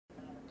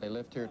They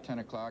left here at 10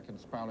 o'clock, and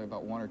it's probably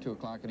about 1 or 2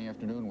 o'clock in the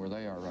afternoon where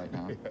they are right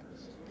now.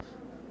 Yes.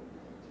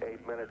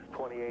 8 minutes,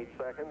 28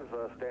 seconds,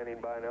 standing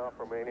by now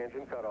for main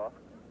engine cutoff.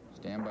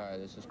 Stand by,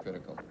 this is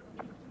critical.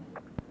 Okay,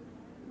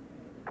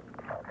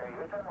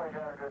 Houston, we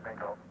got a good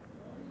bingo.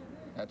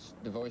 That's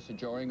the voice of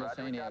Joe Engle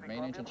saying he had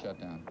main engine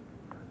shutdown.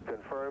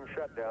 Confirmed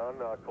shutdown.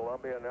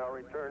 Columbia now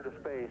returned to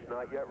space,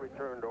 not yet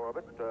returned to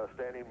orbit.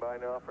 Standing by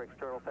now for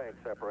external tank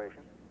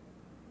separation.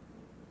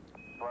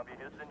 Columbia,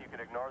 Houston, you can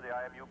ignore the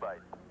IMU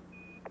bite.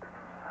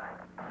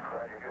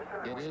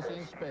 It is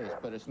in space,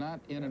 but it's not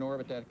in an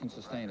orbit that can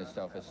sustain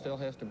itself. It still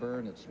has to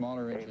burn its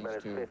smaller 8 engines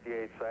minutes, to...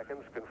 58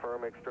 seconds.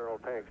 Confirm external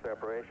tank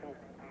separation.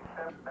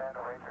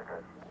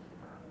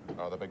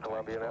 Oh, the big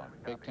tank is gone.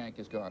 Big tank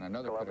is gone.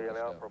 Another Columbia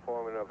critical now step.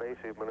 performing an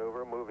evasive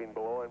maneuver, moving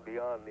below and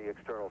beyond the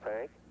external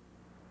tank.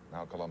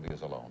 Now Columbia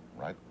is alone,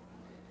 right?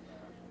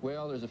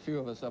 Well, there's a few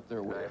of us up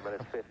there with 9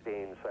 minutes,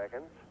 15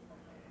 seconds.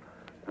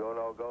 Go,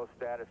 no, go,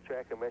 status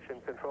check,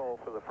 emission control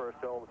for the first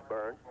ohms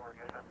burn.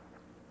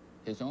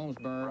 His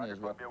ohms burn Roger, is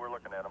what Columbia, we're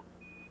looking at him.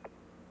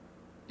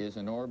 is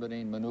an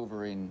orbiting,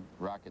 maneuvering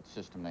rocket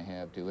system they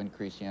have to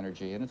increase the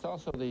energy. And it's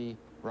also the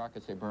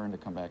rockets they burn to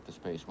come back to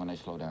space when they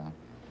slow down.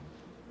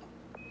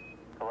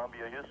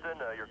 Columbia, Houston,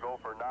 your go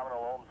for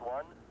nominal ohms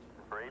 1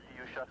 for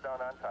APU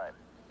shutdown on time.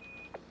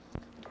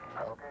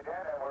 Okay,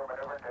 Dan, and we're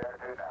maneuvering to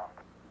attitude now.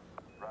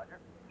 Roger.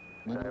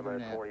 9 Maneuvering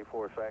minutes, at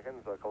 44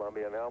 seconds.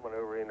 Columbia now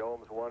maneuvering to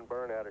ohms 1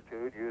 burn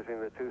attitude using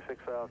the two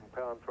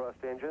 6,000-pound thrust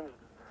engines.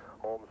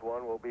 Ohms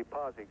 1 will be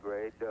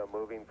posi-grade,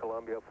 moving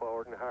Columbia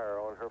forward and higher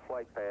on her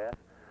flight path,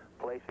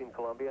 placing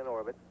Columbia in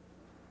orbit.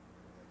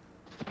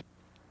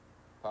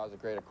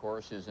 Posigrade, of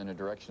course, is in the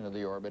direction of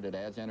the orbit. It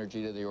adds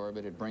energy to the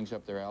orbit. It brings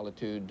up their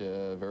altitude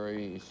ever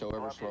Columbia,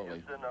 slowly.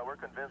 Houston, we're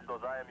convinced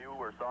those IMU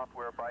were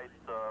software bites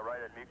right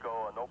at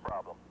MECO, no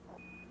problem.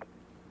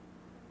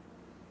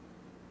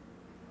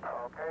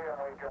 Okay, and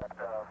we got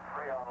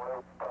free on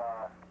loop.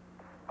 I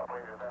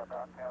believe that's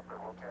on camp, but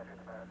we'll catch it in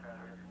a minute.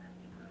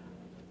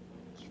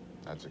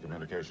 That's a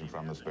communication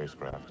from the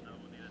spacecraft.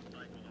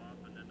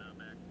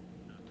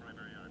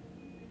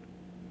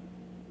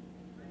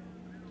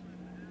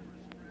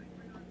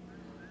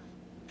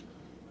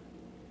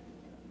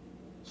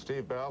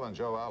 Steve Bell and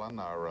Joe Allen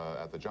are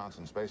at the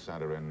Johnson Space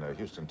Center in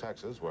Houston,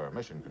 Texas, where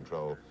Mission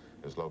Control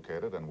is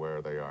located and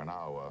where they are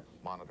now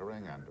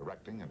monitoring and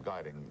directing and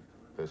guiding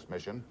this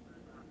mission.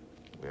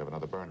 We have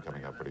another burn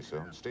coming up pretty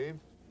soon. Steve?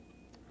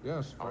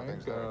 Yes,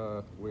 Frank,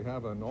 we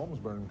have an ohms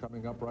burn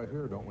coming up right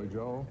here, don't we,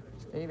 Joe?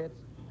 Steve,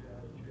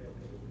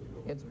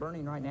 it's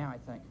burning right now, I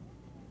think.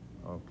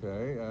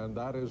 Okay, and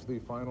that is the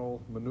final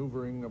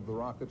maneuvering of the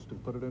rockets to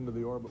put it into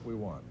the orbit we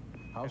want.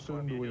 How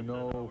soon do we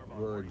know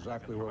we're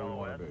exactly where we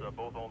want to be?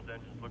 Both ohms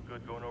engines look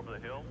good going over the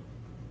hill.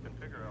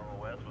 Configure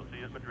LOS. We'll see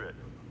you at Madrid.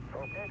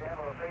 Okay, Dan,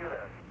 we'll see you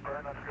there.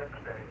 Burn on good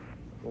today.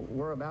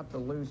 We're about to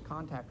lose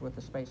contact with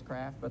the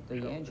spacecraft, but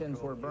the engines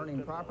were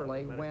burning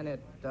properly when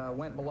it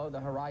went below the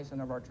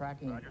horizon of our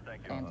tracking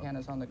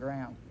antennas on the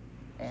ground.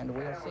 And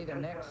we'll see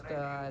them next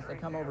as they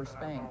come over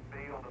Spain.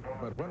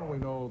 But when we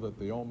know that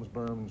the ohms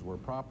burns were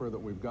proper, that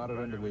we've got it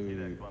into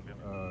the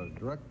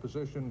direct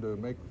position to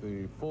make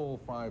the full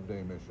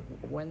 5-day mission?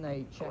 When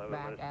they check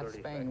back at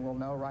Spain, we'll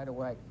know right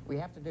away. We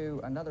have to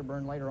do another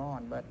burn later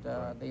on, but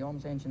the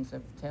ohms engines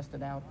have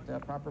tested out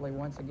properly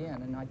once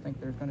again, and I think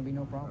there's going to be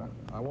no problem.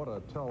 I want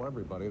to tell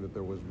everybody that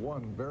there was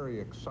one very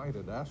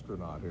excited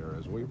astronaut here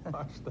as we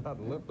watched that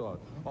liftoff.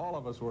 All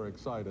of us were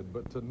excited,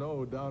 but to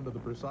know down to the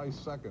precise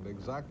second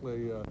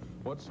exactly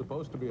what's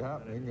supposed to be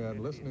happening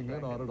and listening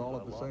in on it all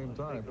at the same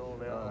time.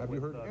 Have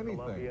you heard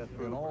anything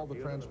in all the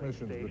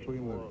transmissions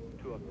between the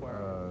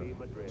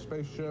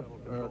spaceship,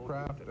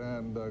 craft,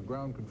 and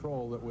ground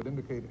control that would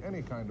indicate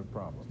any kind of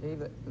problem?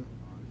 Steve,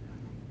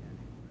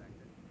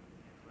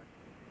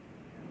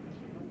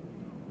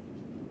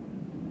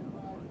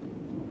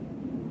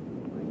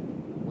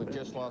 We've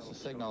just lost the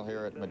signal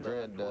here at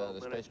Madrid.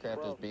 The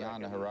spacecraft is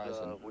beyond the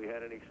horizon. We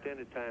had an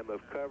extended time of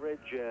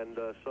coverage and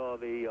saw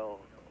the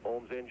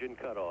ohms engine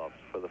cutoffs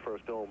for the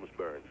first ohms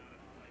burn.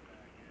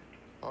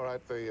 All right,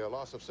 the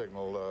loss of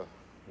signal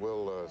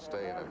will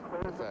stay in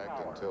effect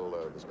until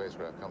the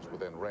spacecraft comes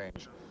within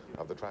range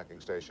of the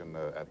tracking station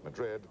at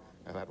Madrid,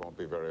 and that won't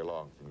be very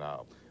long from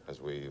now. As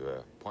we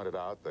pointed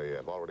out, they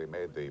have already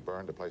made the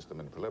burn to place them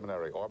in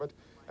preliminary orbit,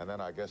 and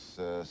then I guess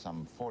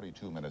some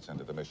 42 minutes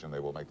into the mission, they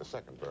will make the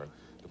second burn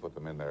to put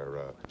them in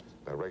their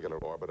regular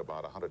orbit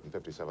about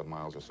 157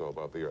 miles or so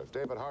above the Earth.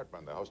 David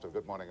Hartman, the host of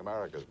Good Morning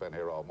America, has been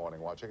here all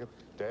morning watching it.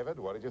 David,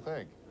 what did you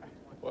think?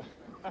 Well,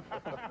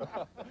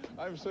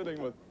 I'm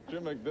sitting with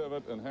Jim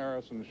McDivitt and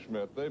Harrison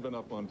Schmidt. They've been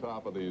up on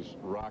top of these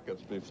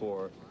rockets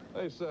before.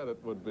 They said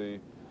it would be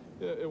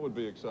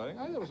exciting.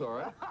 I think it was all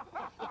right.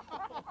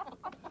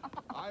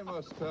 I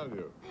must tell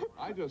you,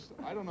 I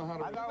don't know how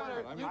to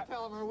respond. You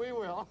tell him or we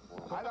will.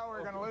 I thought we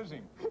were going to lose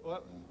him.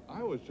 Well,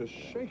 I was just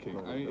shaking.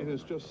 I mean, it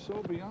is just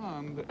so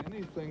beyond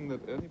anything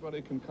that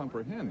anybody can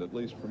comprehend, at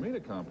least for me to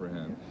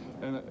comprehend.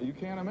 And you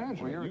can't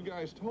imagine. Well, you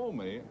guys told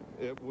me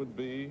it would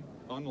be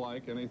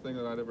unlike anything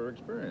that I'd ever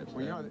experienced.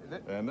 Well, you know,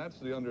 and that's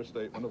the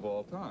understatement of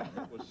all time.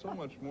 It was so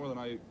much more than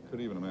I could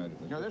even imagine.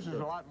 You know, this is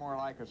a lot more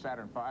like a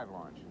Saturn V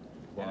launch.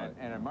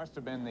 And it must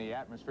have been the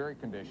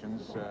atmospheric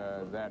conditions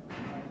that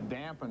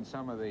dampened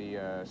some of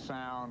the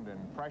sound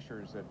and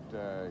pressures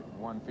that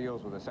one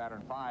feels with a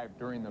Saturn V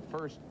during the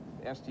first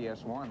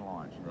STS-1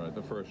 launch. Right,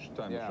 the first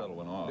time the shuttle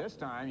went off. This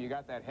time, you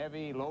got that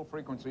heavy,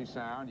 low-frequency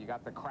sound. You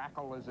got the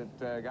crackle as it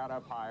got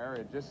up higher.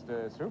 It just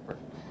super.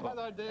 I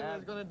thought David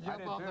was going to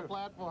jump off the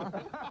platform.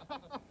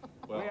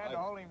 Well, we had to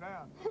hold him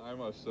down. I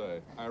must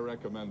say, I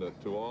recommend it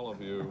to all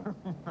of you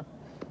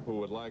who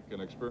would like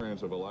an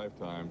experience of a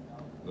lifetime.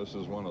 This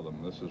is one of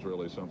them. This is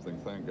really something.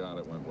 Thank God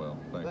it went well.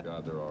 Thank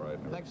God they're all right.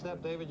 Next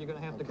step, David, you're going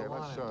to have to go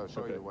on. Let's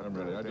show you what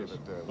David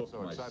was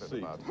so excited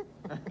about.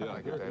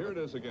 Yeah, here it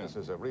is again. This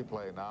is a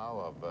replay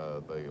now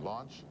of the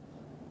launch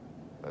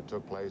that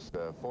took place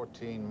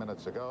 14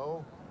 minutes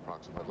ago,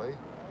 approximately.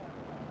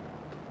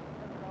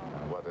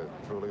 And what a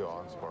truly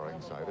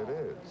awe-inspiring sight it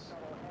is.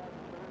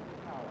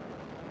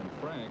 And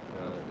Frank,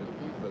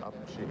 up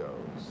she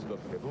goes.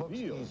 It looks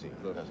easy.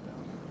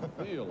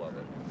 The feel of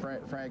it.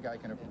 Frank, I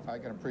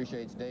can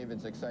appreciate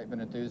David's excitement,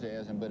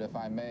 enthusiasm, but if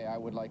I may, I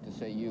would like to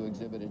say you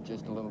exhibited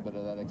just a little bit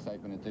of that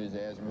excitement,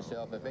 enthusiasm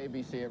yourself. If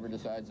ABC ever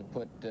decides to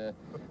put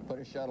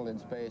a shuttle in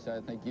space,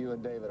 I think you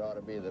and David ought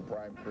to be the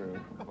prime crew.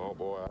 Oh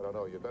boy, I don't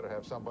know. You better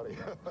have somebody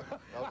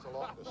else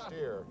along to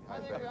steer, I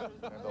think,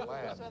 and to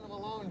land. Send him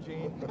alone,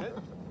 Gene.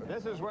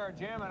 This is where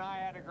Jim and I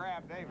had to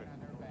grab David.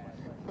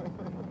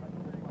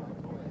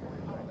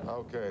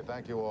 Okay,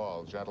 thank you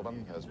all,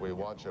 gentlemen, as we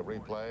watch a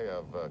replay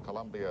of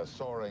Columbia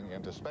soaring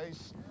into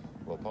space.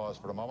 We'll pause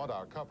for a moment.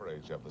 Our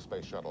coverage of the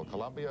Space Shuttle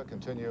Columbia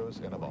continues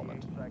in a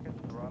moment.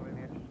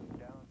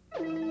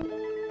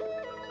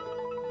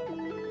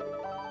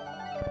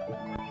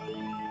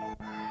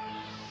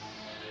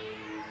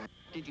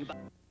 Did you buy?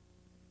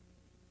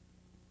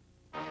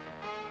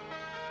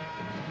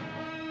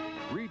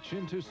 Reach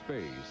into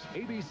space.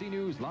 ABC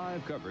News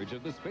live coverage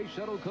of the Space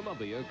Shuttle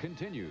Columbia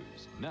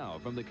continues. Now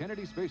from the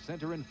Kennedy Space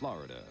Center in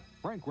Florida,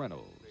 Frank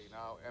Reynolds. The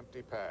now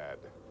empty pad.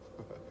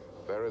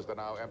 There is the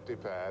now empty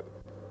pad.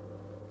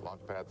 Launch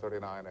pad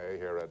 39A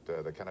here at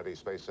the Kennedy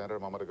Space Center. A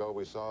moment ago,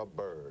 we saw a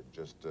bird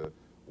just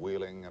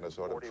wheeling in a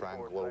sort of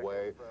tranquil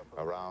way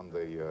around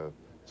the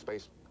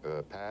space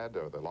pad,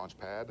 or the launch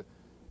pad.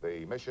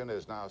 The mission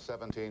is now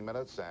 17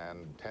 minutes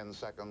and 10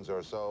 seconds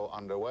or so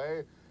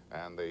underway,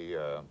 and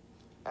the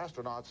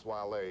astronauts,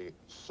 while they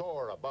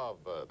soar above,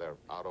 they're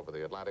out over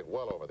the Atlantic,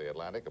 well over the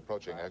Atlantic,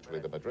 approaching actually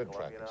the Madrid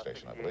tracking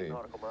station, I believe.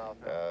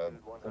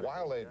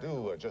 While they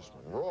do just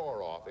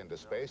roar off into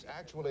space,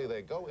 actually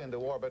they go into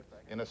orbit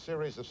in a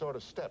series of sort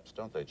of steps,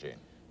 don't they, Gene?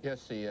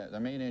 Yes, the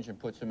main engine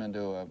puts them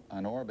into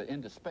an orbit,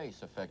 into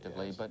space,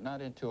 effectively, yes, but not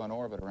into an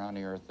orbit around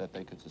the Earth that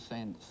they could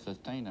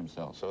sustain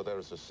themselves. So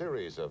there's a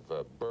series of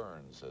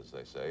burns, as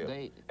they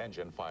say,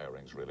 engine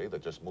firings, really,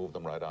 that just move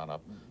them right on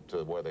up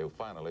to where they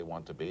finally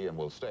want to be and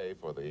will stay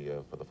for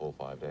the full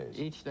 5 days.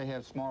 Each, they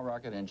have small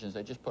rocket engines.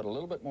 They just put a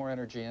little bit more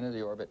energy into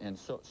the orbit and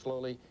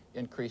slowly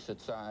increase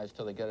its size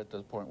till they get it to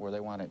the point where they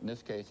want it. In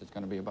this case, it's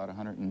going to be about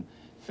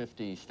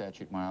 150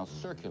 statute miles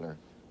circular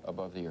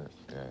above the Earth.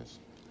 Yes.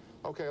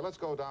 Okay, let's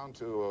go down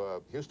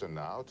to Houston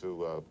now,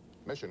 to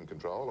Mission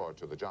Control, or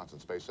to the Johnson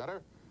Space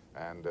Center,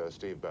 and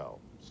Steve Bell.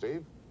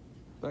 Steve?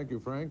 Thank you,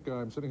 Frank.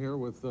 I'm sitting here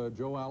with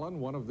Joe Allen,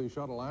 one of the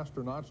shuttle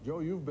astronauts. Joe,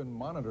 you've been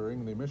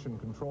monitoring the mission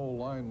control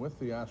line with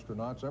the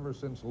astronauts ever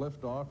since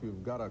liftoff.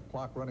 You've got a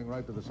clock running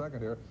right to the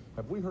second here.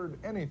 Have we heard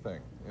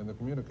anything in the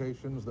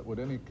communications that would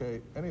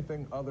indicate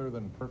anything other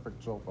than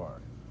perfect so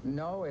far?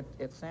 No,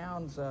 it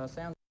sounds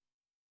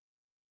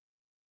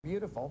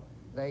beautiful.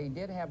 They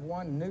did have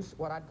one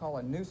what I'd call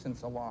a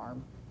nuisance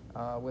alarm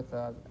with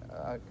a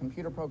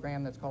computer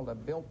program that's called a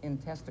built-in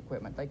test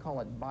equipment. They call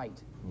it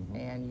BITE.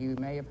 And you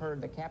may have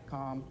heard the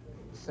Capcom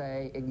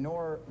say,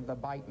 ignore the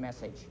BITE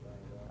message.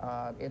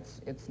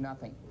 It's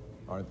nothing.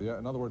 All right,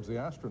 in other words, the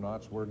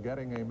astronauts were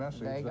getting a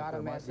message that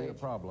there might be a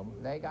problem.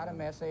 They got a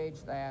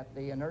message that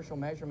the inertial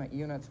measurement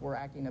units were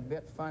acting a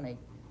bit funny,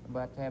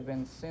 but have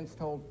been since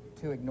told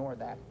to ignore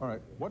that. All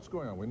right, what's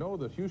going on? We know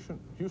that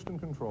Houston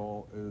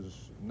Control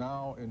is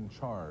now in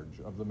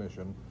charge of the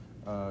mission.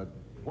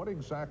 What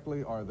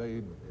exactly are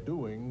they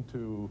doing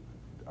to,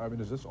 I mean,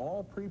 is this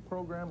all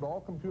pre-programmed,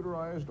 all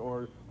computerized,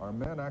 or are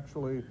men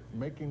actually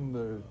making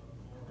the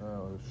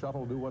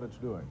shuttle do what it's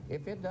doing?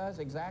 If it does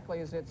exactly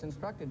as it's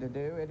instructed to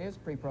do, it is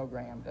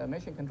pre-programmed.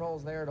 Mission Control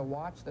is there to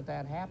watch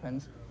that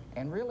happens,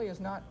 and really is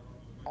not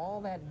all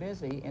that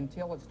busy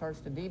until it starts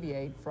to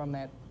deviate from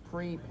that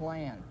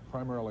pre-plan.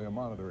 Primarily a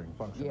monitoring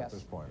function at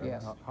this point.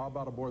 Yes. How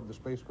about aboard the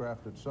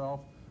spacecraft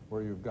itself,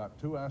 where you've got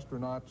two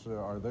astronauts?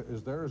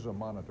 Is theirs a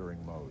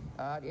monitoring mode?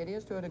 It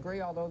is to a degree,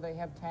 although they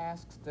have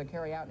tasks to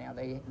carry out now.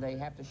 They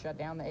have to shut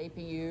down the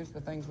APUs, the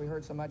things we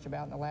heard so much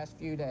about in the last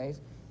few days.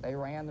 They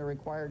ran the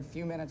required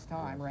few minutes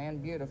time, ran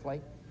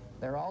beautifully.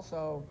 They're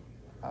also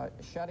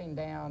shutting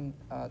down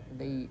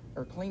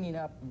or cleaning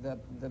up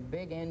the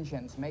big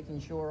engines, making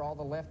sure all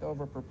the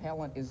leftover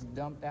propellant is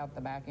dumped out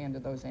the back end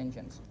of those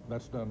engines.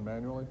 That's done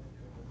manually?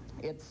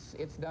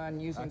 It's done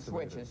using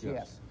Activated, switches,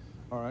 yes.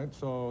 All right,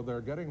 so they're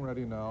getting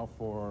ready now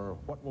for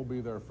what will be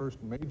their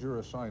first major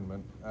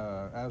assignment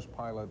as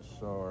pilots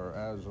or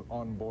as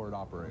onboard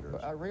operators.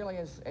 Really,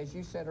 as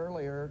you said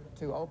earlier,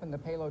 to open the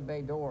payload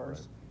bay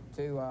doors,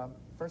 to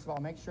first of all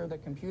make sure the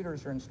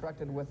computers are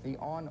instructed with the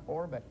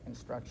on-orbit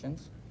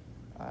instructions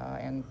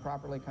and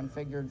properly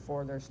configured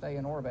for their stay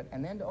in orbit,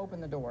 and then to open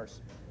the doors.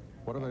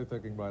 What are they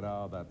thinking by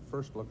now, that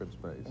first look at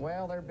space?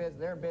 Well,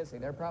 they're busy.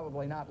 They're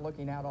probably not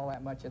looking out all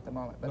that much at the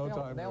moment, but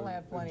they'll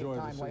have plenty of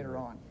time later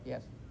on.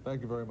 Yes.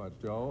 Thank you very much,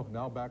 Joe.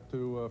 Now back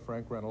to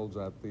Frank Reynolds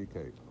at the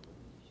Cape.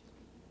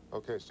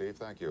 Okay, Steve,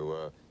 thank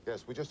you.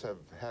 Yes, we just have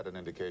had an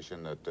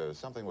indication that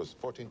something was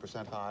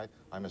 14% high.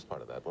 I missed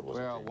part of that. What was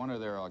it? Well, one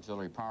of their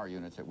auxiliary power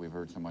units that we've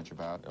heard so much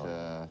about,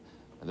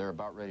 they're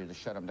about ready to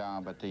shut them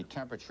down, but the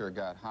temperature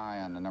got high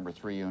on the number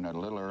 3 unit a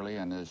little early,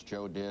 and as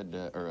Joe did,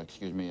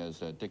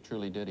 as Dick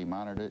Truly did, he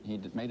monitored it. He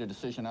made a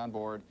decision on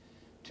board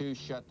to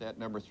shut that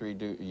number 3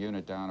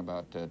 unit down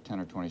about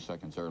 10 or 20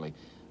 seconds early.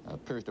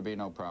 Appears to be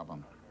no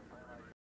problem.